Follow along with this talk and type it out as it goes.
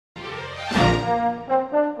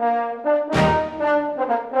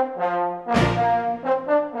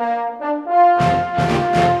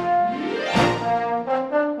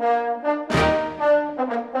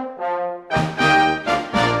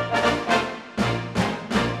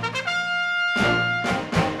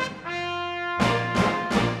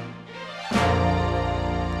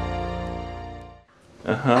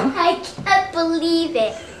Uh-huh. I can't believe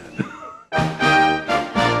it.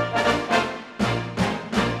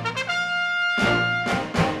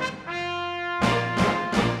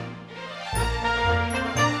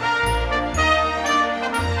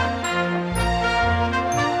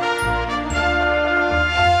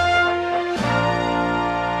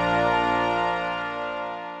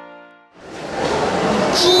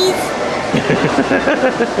 Cheese.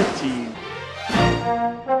 Cheese.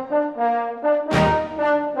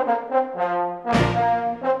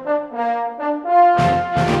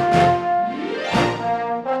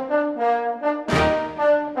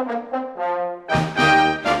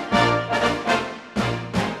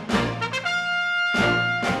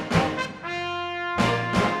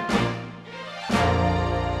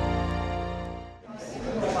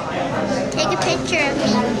 Take a picture of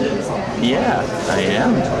me. Yeah, I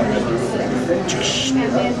am.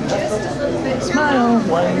 Smile.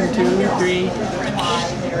 1, 2, 3.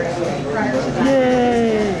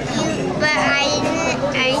 Yay! But I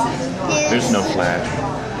didn't. There's no flash.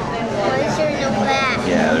 Why is there no flash?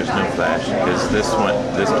 Yeah, there's no flash because this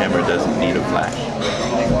camera doesn't need a flash.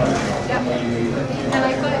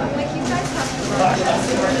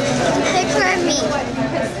 Picture of me.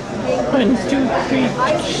 1, 2, 3.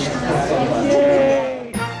 Yay!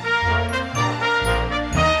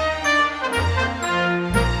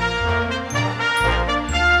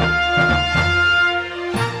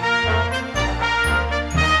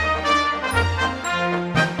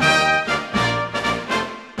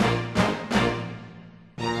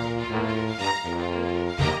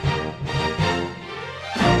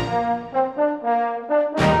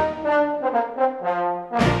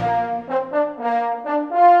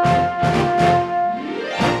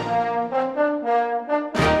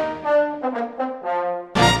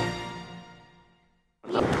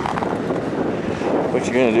 What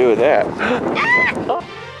you gonna do with that?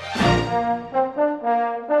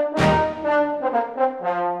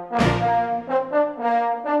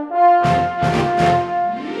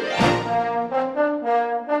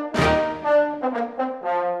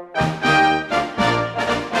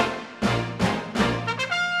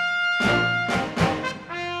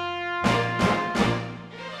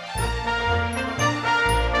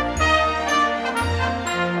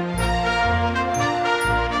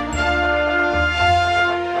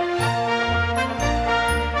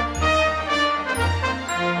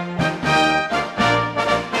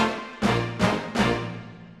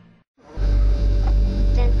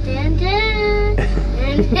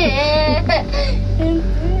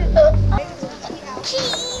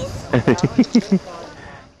 Cheese.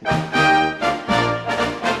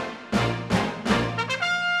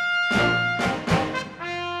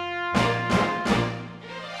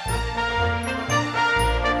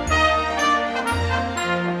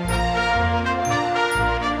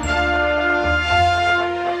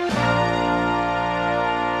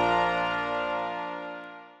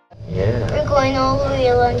 Yeah. We're going all the way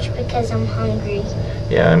to lunch because I'm hungry.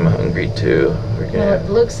 Yeah, I'm hungry too. Well, it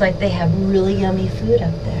looks like they have really yummy food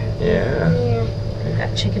up there. Yeah. Yeah. They've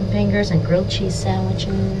got chicken fingers and grilled cheese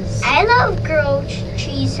sandwiches. I love grilled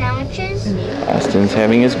cheese sandwiches. Austin's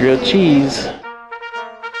having his grilled cheese.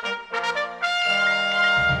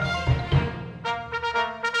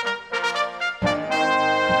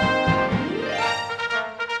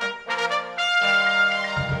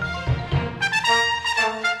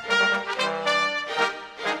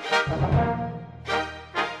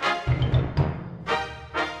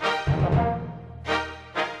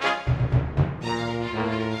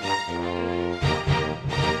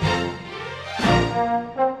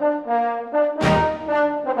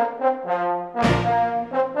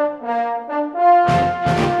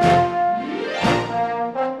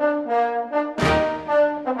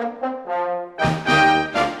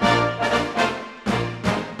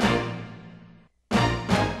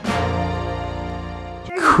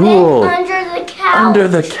 Cool. Under the couch. Under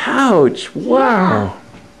the couch. Wow.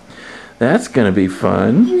 That's gonna be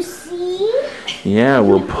fun. You see? Yeah,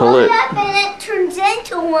 we'll pull it. Up and it turns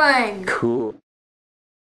into one. Cool.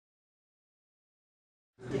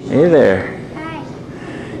 Hey there. Hi.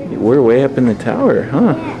 We're way up in the tower,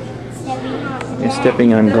 huh? Yeah. Stepping on You're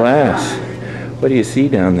stepping on glass. What do you see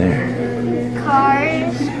down there?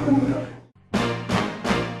 cars.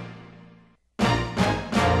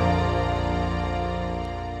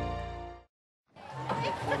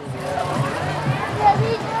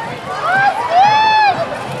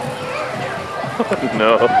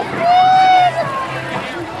 no. I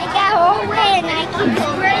got all wet and I keep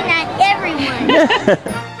spraying at everyone. Let's do that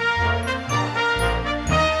again.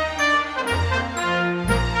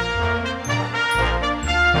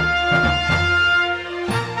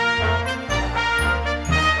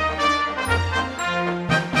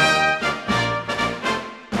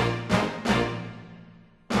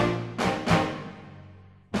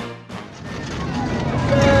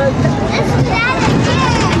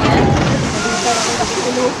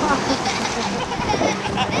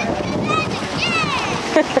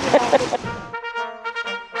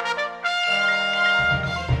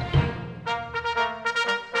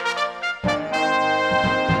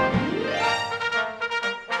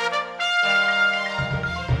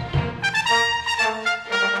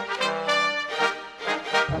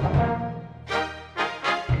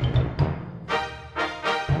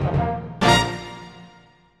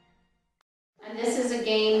 And this is a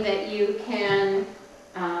game that you can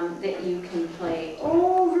play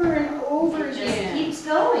over and over again. It just keeps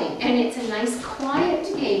going. And it's a nice quiet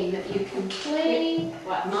game that you can play.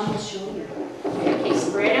 What? Mom will show you. Okay,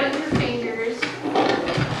 spread out your fingers.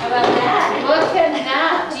 How about that? Look at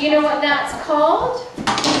that. Do you know what that's called?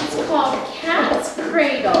 It's called Cat's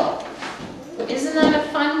Cradle. Isn't that a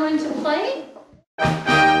fun one to play?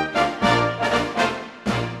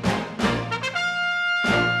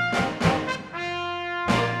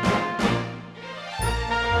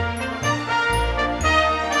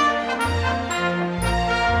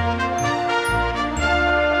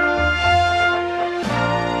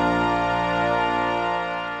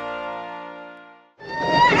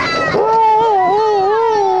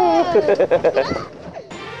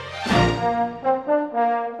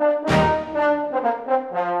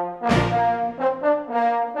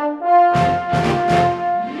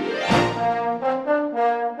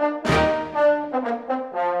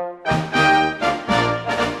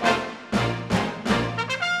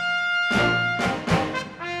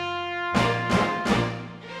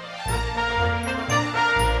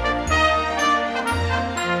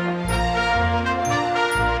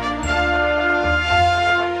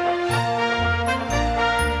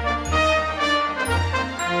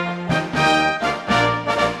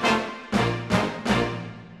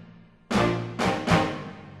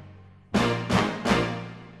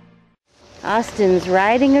 Austin's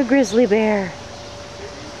riding a grizzly bear.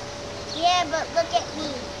 Yeah, but look at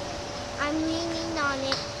me. I'm leaning on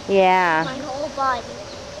it. Yeah. My whole body.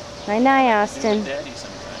 Night night, Austin.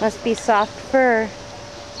 Must be soft fur.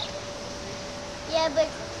 Yeah, but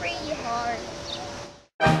it's pretty hard.